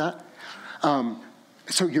 Something like that.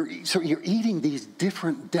 So you're eating these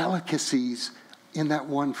different delicacies in that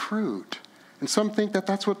one fruit. And some think that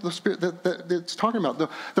that's what the Spirit, that it's talking about.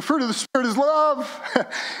 The fruit of the Spirit is love.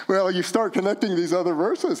 Well, you start connecting these other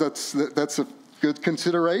verses. That's a good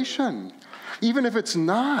consideration. Even if it's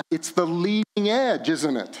not, it's the leading edge,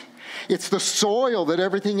 isn't it? It's the soil that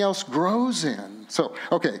everything else grows in. So,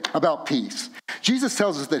 okay, about peace. Jesus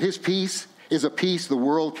tells us that his peace is a peace the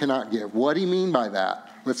world cannot give. What do you mean by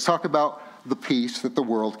that? Let's talk about the peace that the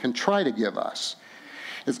world can try to give us.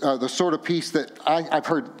 It's the sort of peace that I've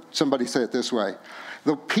heard somebody say it this way.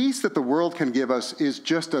 The peace that the world can give us is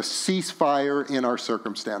just a ceasefire in our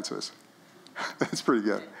circumstances. That's pretty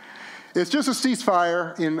good. It's just a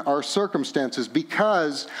ceasefire in our circumstances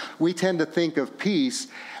because we tend to think of peace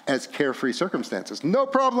as carefree circumstances. No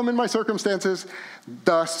problem in my circumstances,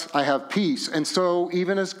 thus I have peace. And so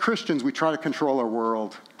even as Christians, we try to control our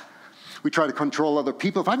world. We try to control other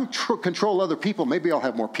people. If I can control other people, maybe I'll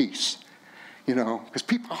have more peace. Because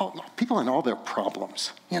people in all their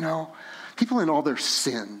problems, people in all their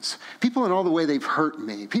sins, people in all the way they've hurt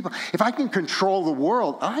me, if I can control the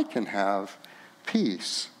world, I can have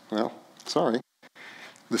peace. Well, sorry.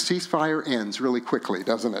 The ceasefire ends really quickly,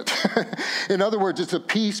 doesn't it? In other words, it's a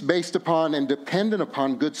peace based upon and dependent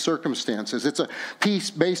upon good circumstances. It's a peace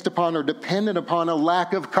based upon or dependent upon a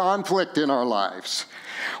lack of conflict in our lives.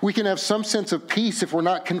 We can have some sense of peace if we're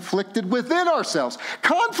not conflicted within ourselves.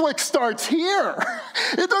 Conflict starts here.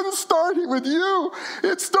 It doesn't start with you.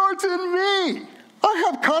 It starts in me. I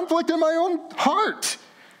have conflict in my own heart.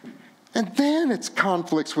 And then it's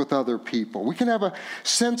conflicts with other people. We can have a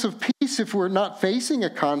sense of peace if we're not facing a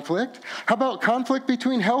conflict. How about conflict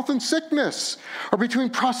between health and sickness? Or between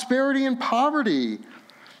prosperity and poverty?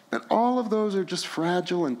 But all of those are just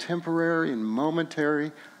fragile and temporary and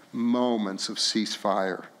momentary moments of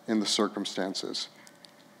ceasefire in the circumstances.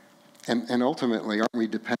 And ultimately, aren't we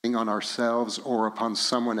depending on ourselves or upon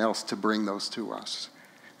someone else to bring those to us?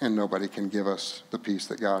 And nobody can give us the peace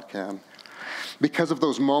that God can. Because of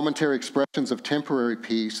those momentary expressions of temporary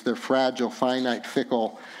peace, they're fragile, finite,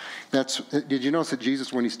 fickle. Did you notice that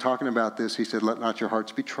Jesus, when he's talking about this, he said, "Let not your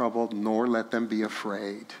hearts be troubled, nor let them be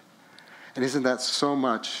afraid." And isn't that so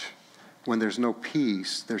much, when there's no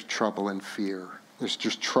peace, there's trouble and fear. There's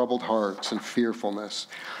just troubled hearts and fearfulness.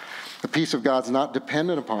 The peace of God's not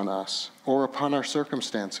dependent upon us or upon our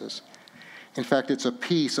circumstances. In fact, it's a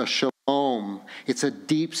peace, a shalom. It's a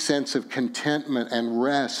deep sense of contentment and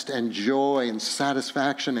rest and joy and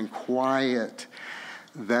satisfaction and quiet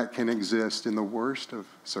that can exist in the worst of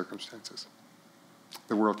circumstances.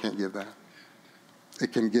 The world can't give that.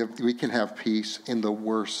 We can have peace in the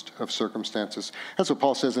worst of circumstances. That's what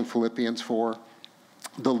Paul says in Philippians 4.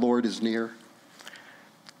 The Lord is near.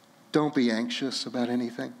 Don't be anxious about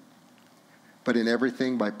anything, but in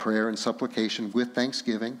everything by prayer and supplication with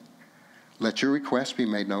thanksgiving, let your requests be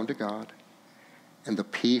made known to God, and the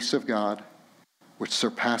peace of God, which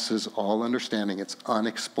surpasses all understanding, it's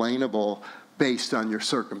unexplainable based on your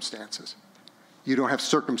circumstances. You don't have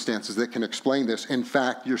circumstances that can explain this. In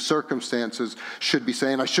fact, your circumstances should be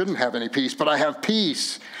saying, I shouldn't have any peace, but I have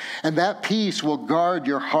peace. And that peace will guard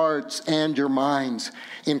your hearts and your minds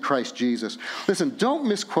in Christ Jesus. Listen, don't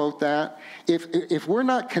misquote that. If we're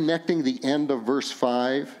not connecting the end of verse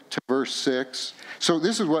 5 to verse 6, so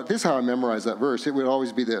this is how I memorize that verse. It would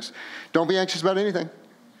always be this. Don't be anxious about anything,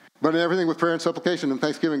 but in everything with prayer and supplication and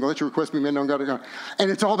thanksgiving, let your requests be made known to God. And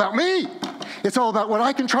it's all about me. It's all about what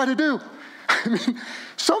I can try to do. I mean,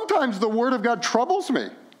 sometimes the Word of God troubles me.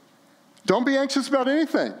 Don't be anxious about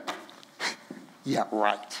anything. Yeah,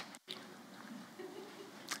 right.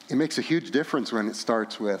 It makes a huge difference when it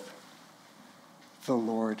starts with, the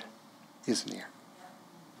Lord is near.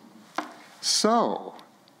 So,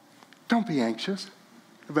 don't be anxious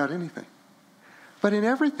about anything. But in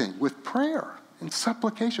everything, with prayer and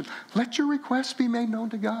supplication, let your requests be made known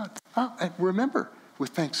to God. And remember, with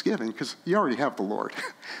thanksgiving, because you already have the Lord.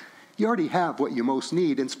 You already have what you most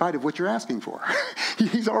need in spite of what you're asking for.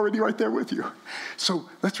 He's already right there with you. So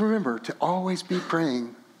let's remember to always be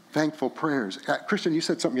praying thankful prayers. Christian, you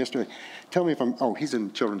said something yesterday. Tell me if he's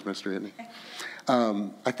in children's ministry, isn't he?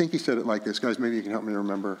 I think he said it like this. Guys, maybe you can help me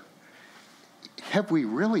remember. Have we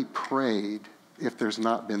really prayed if there's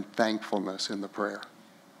not been thankfulness in the prayer?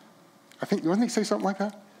 Wasn't he say something like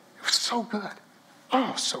that? It was so good.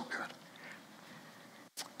 Oh, so good.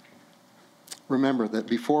 Remember that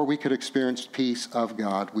before we could experience peace of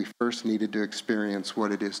God, we first needed to experience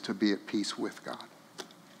what it is to be at peace with God.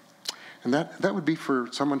 And that would be for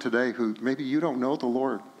someone today who maybe you don't know the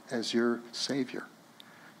Lord as your Savior.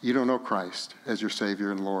 You don't know Christ as your Savior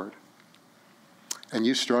and Lord. And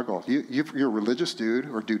you struggle. You're a religious dude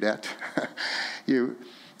or dudette. You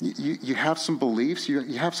have some beliefs. You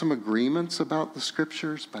have some agreements about the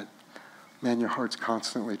Scriptures, but man, your heart's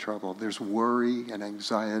constantly troubled. There's worry and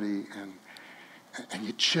anxiety and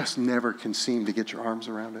you just never can seem to get your arms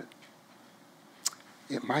around it.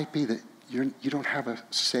 It might be that you don't have a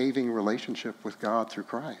saving relationship with God through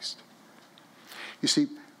Christ. You see,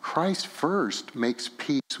 Christ first makes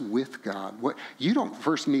peace with God. You don't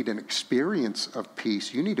first need an experience of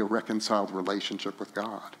peace. You need a reconciled relationship with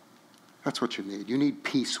God. That's what you need. You need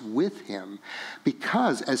peace with him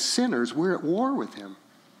because as sinners, we're at war with him.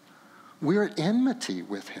 We're at enmity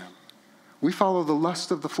with him. We follow the lust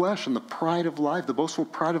of the flesh and the pride of life, the boastful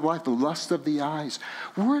pride of life, the lust of the eyes.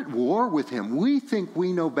 We're at war with him. We think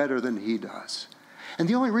we know better than he does. And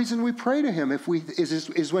the only reason we pray to him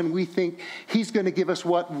is when we think he's going to give us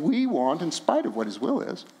what we want in spite of what his will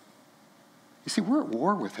is. You see, we're at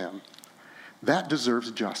war with him. That deserves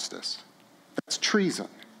justice. That's treason.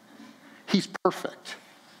 He's perfect.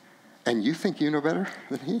 And you think you know better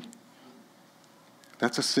than he?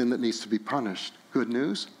 That's a sin that needs to be punished. Good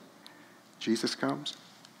news? Jesus comes,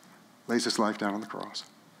 lays his life down on the cross,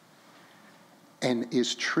 and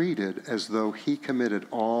is treated as though he committed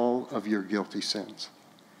all of your guilty sins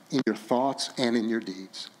in your thoughts and in your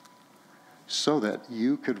deeds, so that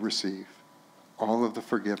you could receive all of the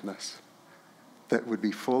forgiveness that would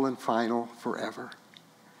be full and final forever,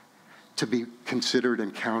 to be considered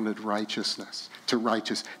and counted righteous,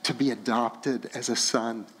 to be adopted as a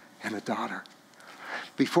son and a daughter.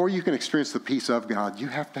 Before you can experience the peace of God, you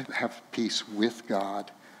have to have peace with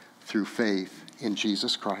God through faith in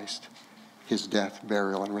Jesus Christ, his death,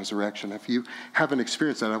 burial, and resurrection. If you haven't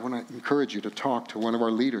experienced that, I want to encourage you to talk to one of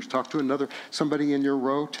our leaders. Talk to somebody in your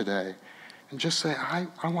row today and just say, I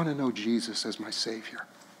want to know Jesus as my Savior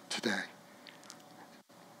today.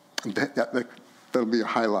 And that'll be a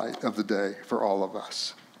highlight of the day for all of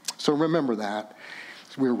us. So remember that.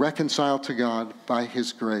 We're reconciled to God by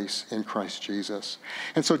his grace in Christ Jesus.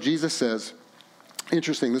 And so Jesus says,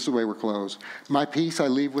 interesting, this is the way we're closed. My peace I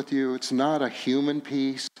leave with you. It's not a human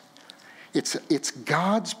peace. It's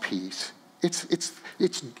God's peace. It's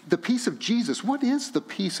the peace of Jesus. What is the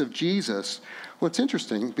peace of Jesus? Well, it's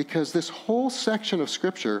interesting because this whole section of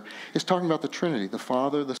Scripture is talking about the Trinity, the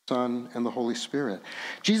Father, the Son, and the Holy Spirit.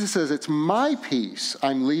 Jesus says, it's my peace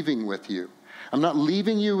I'm leaving with you. I'm not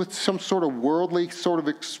leaving you with some sort of worldly sort of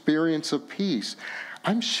experience of peace.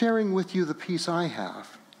 I'm sharing with you the peace I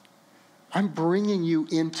have. I'm bringing you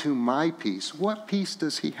into my peace. What peace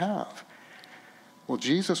does he have? Well,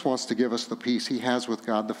 Jesus wants to give us the peace he has with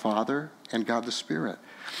God the Father and God the Spirit.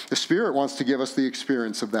 The Spirit wants to give us the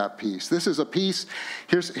experience of that peace. This is a peace.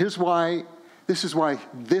 Here's why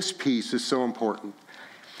this peace is so important.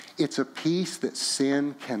 It's a peace that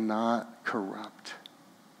sin cannot corrupt.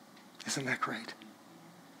 Isn't that great?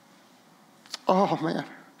 Oh, man.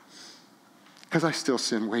 Because I still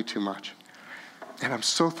sin way too much. And I'm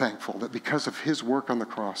so thankful that because of his work on the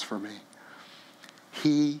cross for me,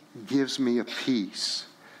 he gives me a peace.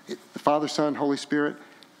 The Father, Son, Holy Spirit,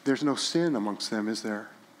 there's no sin amongst them, is there?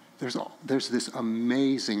 There's this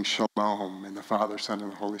amazing shalom in the Father, Son,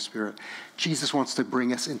 and the Holy Spirit. Jesus wants to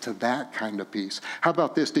bring us into that kind of peace. How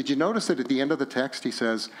about this? Did you notice that at the end of the text he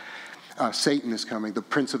says, Satan is coming, the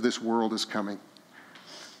prince of this world is coming,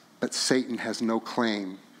 but Satan has no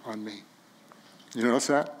claim on me. You notice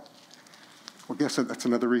that? Well, guess that's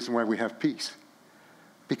another reason why we have peace.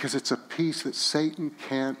 Because it's a peace that Satan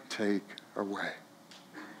can't take away.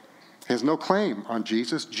 He has no claim on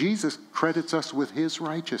Jesus. Jesus credits us with his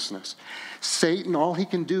righteousness. Satan, all he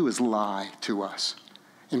can do is lie to us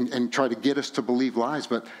and try to get us to believe lies.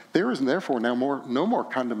 But there is therefore now no more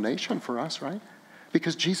condemnation for us, right?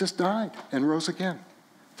 Because Jesus died and rose again.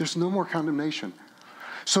 There's no more condemnation.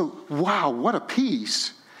 So, wow, what a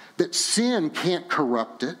peace that sin can't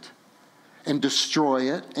corrupt it and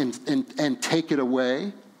destroy it and take it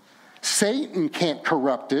away. Satan can't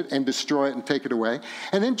corrupt it and destroy it and take it away.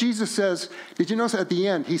 And then Jesus says, did you notice at the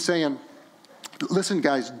end, he's saying, listen,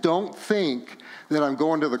 guys, don't think that I'm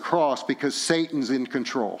going to the cross because Satan's in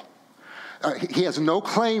control. He has no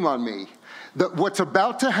claim on me. That what's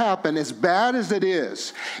about to happen, as bad as it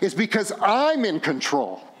is because I'm in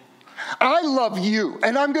control. I love you,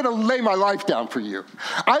 and I'm going to lay my life down for you.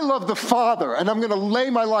 I love the Father, and I'm going to lay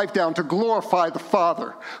my life down to glorify the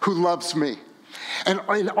Father who loves me. And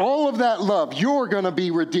in all of that love, you're going to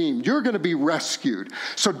be redeemed. You're going to be rescued.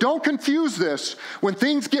 So don't confuse this when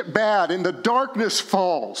things get bad and the darkness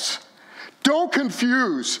falls. Don't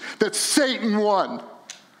confuse that Satan won.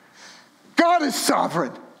 God is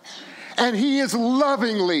sovereign, and he is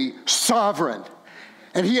lovingly sovereign.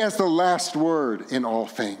 And he has the last word in all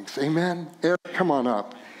things. Amen? Eric, come on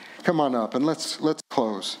up. Come on up, and let's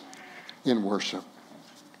close in worship.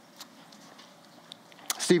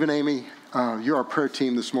 Steve and Amy, you're our prayer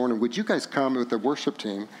team this morning. Would you guys come with the worship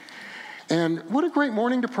team? And what a great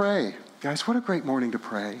morning to pray. Guys, what a great morning to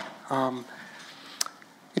pray.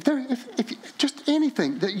 If just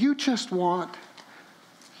anything that you just want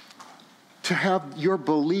to have your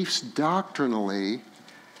beliefs doctrinally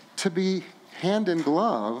to be hand in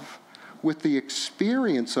glove with the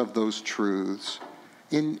experience of those truths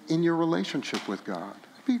in your relationship with God.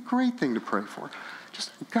 It'd be a great thing to pray for.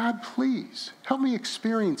 Just, God, please, help me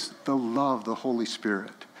experience the love the Holy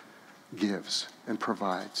Spirit gives and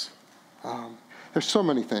provides. There's so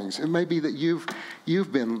many things. It may be that you've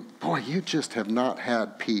been, you just have not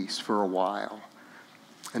had peace for a while.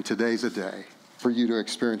 And today's a day for you to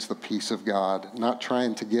experience the peace of God, not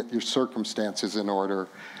trying to get your circumstances in order,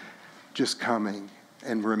 just coming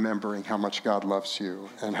and remembering how much God loves you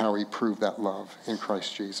and how he proved that love in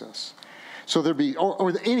Christ Jesus. So there'd be,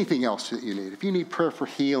 or anything else that you need. If you need prayer for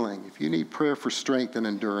healing, if you need prayer for strength and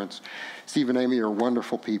endurance, Steve and Amy are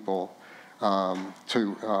wonderful people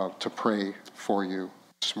to pray for you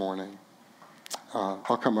this morning.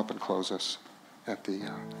 I'll come up and close us at the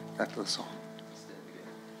song.